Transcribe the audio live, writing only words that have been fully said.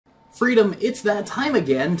Freedom, it's that time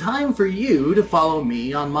again. Time for you to follow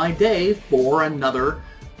me on my day for another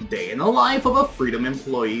day in the life of a Freedom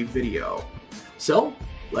employee video. So,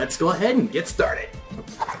 let's go ahead and get started.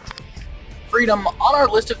 Freedom, on our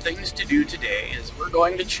list of things to do today is we're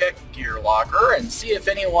going to check Gear Locker and see if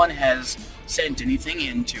anyone has sent anything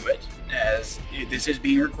into it, as this is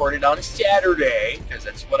being recorded on Saturday, because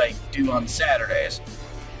that's what I do on Saturdays.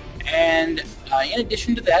 And in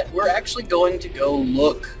addition to that, we're actually going to go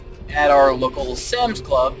look at our local Sam's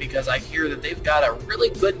Club, because I hear that they've got a really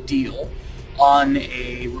good deal on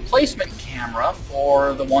a replacement camera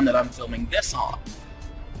for the one that I'm filming this on.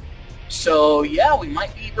 So yeah, we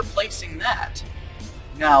might be replacing that.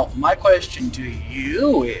 Now, my question to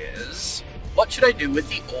you is, what should I do with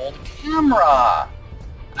the old camera?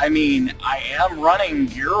 I mean, I am running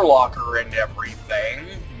Gear Locker and everything.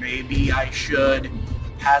 Maybe I should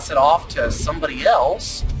pass it off to somebody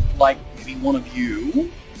else, like maybe one of you.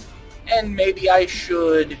 And maybe I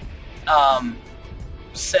should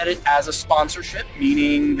set it as a sponsorship,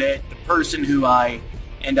 meaning that the person who I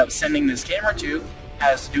end up sending this camera to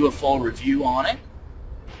has to do a full review on it.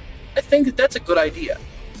 I think that that's a good idea.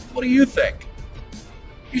 What do you think?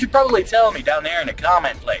 You should probably tell me down there in the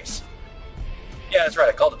comment place. Yeah, that's right,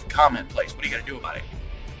 I called it the comment place. What are you going to do about it?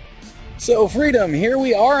 So, Freedom, here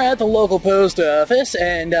we are at the local post office,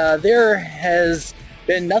 and there has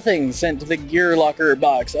been nothing sent to the Gear Locker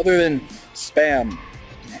box other than spam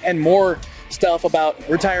and more stuff about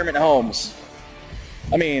retirement homes.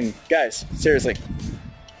 I mean, guys, seriously.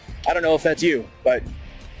 I don't know if that's you, but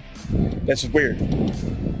that's just weird.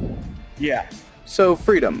 Yeah. So,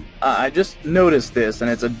 Freedom, I just noticed this and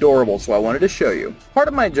it's adorable, so I wanted to show you. Part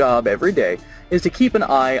of my job every day is to keep an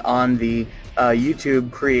eye on the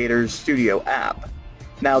YouTube Creators Studio app.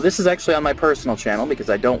 Now, this is actually on my personal channel because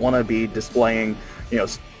I don't want to be displaying,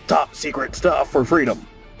 top secret stuff for Freedom.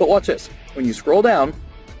 But watch this. When you scroll down,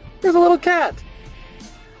 there's a little cat.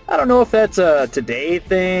 I don't know if that's a today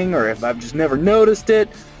thing or if I've just never noticed it.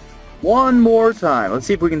 One more time. Let's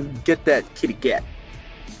see if we can get that kitty cat.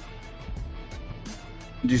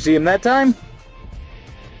 Did you see him that time?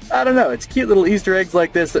 I don't know. It's cute little Easter eggs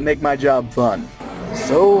like this that make my job fun.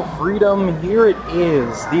 So, Freedom, here it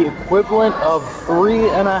is. The equivalent of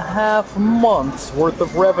 3.5 months worth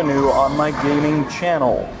of revenue on my gaming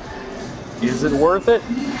channel. Is it worth it?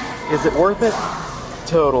 Is it worth it?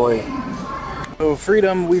 Totally. So,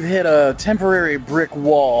 Freedom, we've hit a temporary brick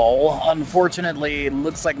wall. Unfortunately, it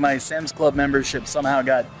looks like my Sam's Club membership somehow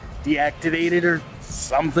got deactivated or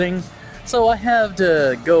something. So I have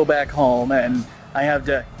to go back home and I have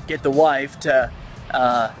to get the wife to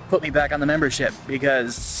put me back on the membership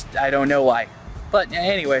because I don't know why. But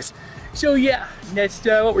anyways, so yeah, that's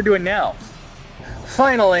what we're doing now.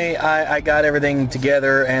 Finally, I got everything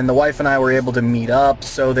together and the wife and I were able to meet up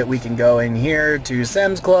so that we can go in here to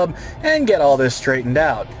Sam's Club and get all this straightened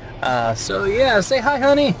out. So yeah, say hi,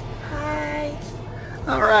 honey. Hi.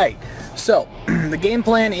 Alright, so the game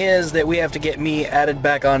plan is that we have to get me added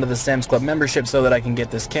back onto the Sam's Club membership so that I can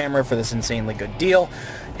get this camera for this insanely good deal.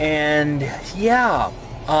 And yeah,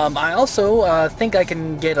 I also think I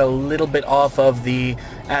can get a little bit off of the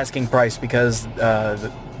asking price because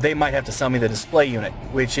they might have to sell me the display unit,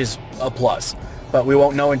 which is a plus. But we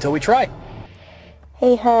won't know until we try.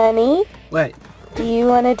 Hey, honey. What? Do you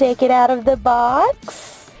want to take it out of the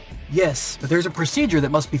box? Yes, but there's a procedure that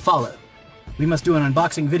must be followed. We must do an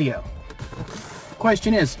unboxing video.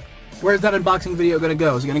 Question is, where's that unboxing video going to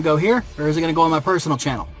go? Is it going to go here, or is it going to go on my personal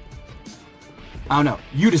channel? I don't know.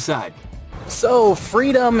 You decide. So,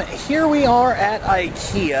 Freedom, here we are at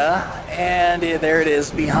IKEA, and there it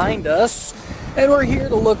is behind us. And we're here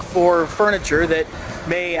to look for furniture that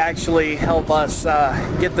may actually help us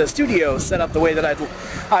get the studio set up the way that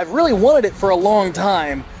I've really wanted it for a long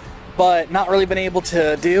time, but not really been able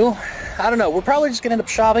to do. I don't know. We're probably just going to end up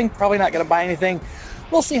shopping. Probably not going to buy anything.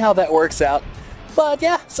 We'll see how that works out. But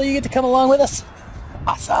yeah, so you get to come along with us.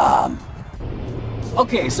 Awesome.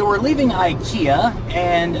 Okay, so we're leaving IKEA,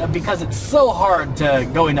 and because it's so hard to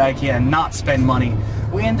go into IKEA and not spend money,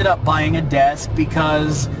 we ended up buying a desk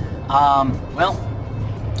because, well,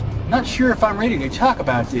 not sure if I'm ready to talk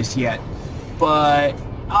about this yet, but,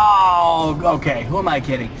 oh, okay, who am I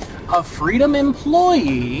kidding? A Freedom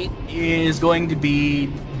employee is going to be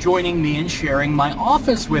joining me and sharing my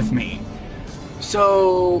office with me.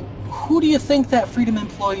 So, who do you think that Freedom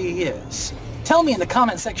employee is? Tell me in the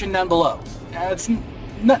comment section down below. It's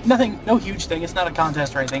nothing, no huge thing, it's not a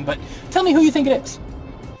contest or anything, but tell me who you think it is.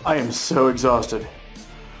 I am so exhausted.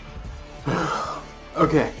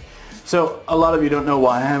 Okay, so a lot of you don't know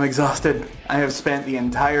why I'm exhausted. I have spent the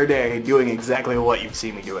entire day doing exactly what you've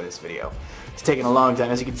seen me do in this video. It's taking a long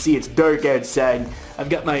time. As you can see, it's dark outside. I've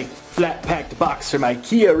got my flat-packed box from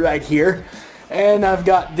IKEA right here. And I've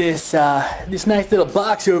got this this nice little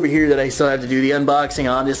box over here that I still have to do the unboxing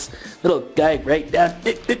on. This little guy right down,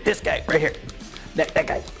 this guy right here. That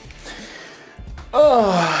guy.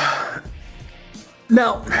 Oh.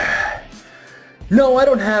 Now, no, I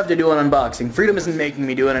don't have to do an unboxing. Freedom isn't making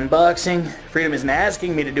me do an unboxing. Freedom isn't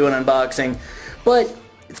asking me to do an unboxing. But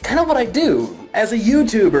it's kind of what I do. As a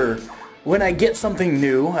YouTuber, when I get something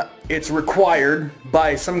new, it's required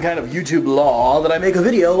by some kind of YouTube law that I make a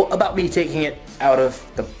video about me taking it out of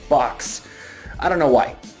the box. I don't know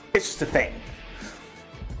why. It's just a thing.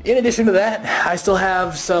 In addition to that, I still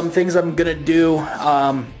have some things I'm gonna do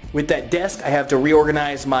with that desk. I have to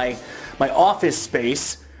reorganize my office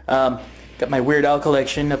space. Got my Weird Al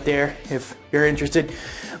collection up there, if you're interested.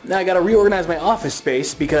 Now I gotta reorganize my office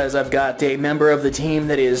space because I've got a member of the team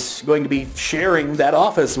that is going to be sharing that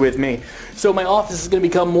office with me. So my office is gonna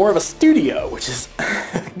become more of a studio, which is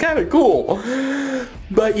kinda cool.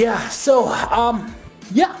 But yeah, so,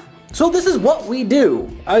 yeah. So this is what we do.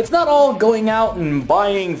 It's not all going out and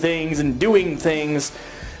buying things and doing things,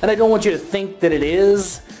 and I don't want you to think that it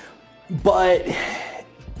is, but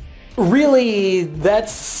really,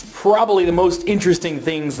 that's probably the most interesting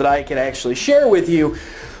things that I can actually share with you,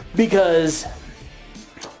 because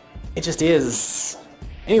it just is.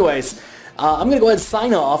 Anyways, I'm gonna go ahead and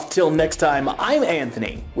sign off till next time. I'm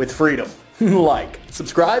Anthony with Freedom. Like,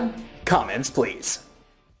 subscribe, comments, please.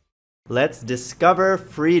 Let's discover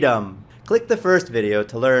freedom. Click the first video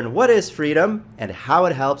to learn what is freedom and how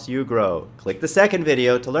it helps you grow. Click the second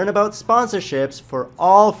video to learn about sponsorships for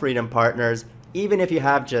all Freedom partners, even if you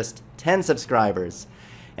have just 10 subscribers.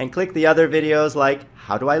 And click the other videos like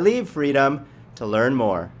How Do I Leave Freedom to learn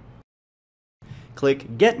more.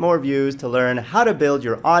 Click Get More Views to learn how to build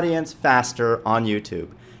your audience faster on YouTube.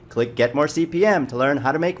 Click Get More CPM to learn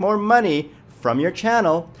how to make more money from your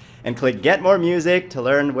channel. And click Get More Music to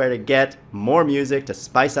learn where to get more music to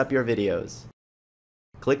spice up your videos.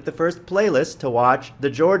 Click the first playlist to watch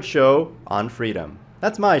The George Show on Freedom.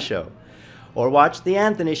 That's my show. Or watch The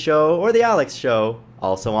Anthony Show or The Alex Show,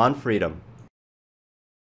 also on Freedom.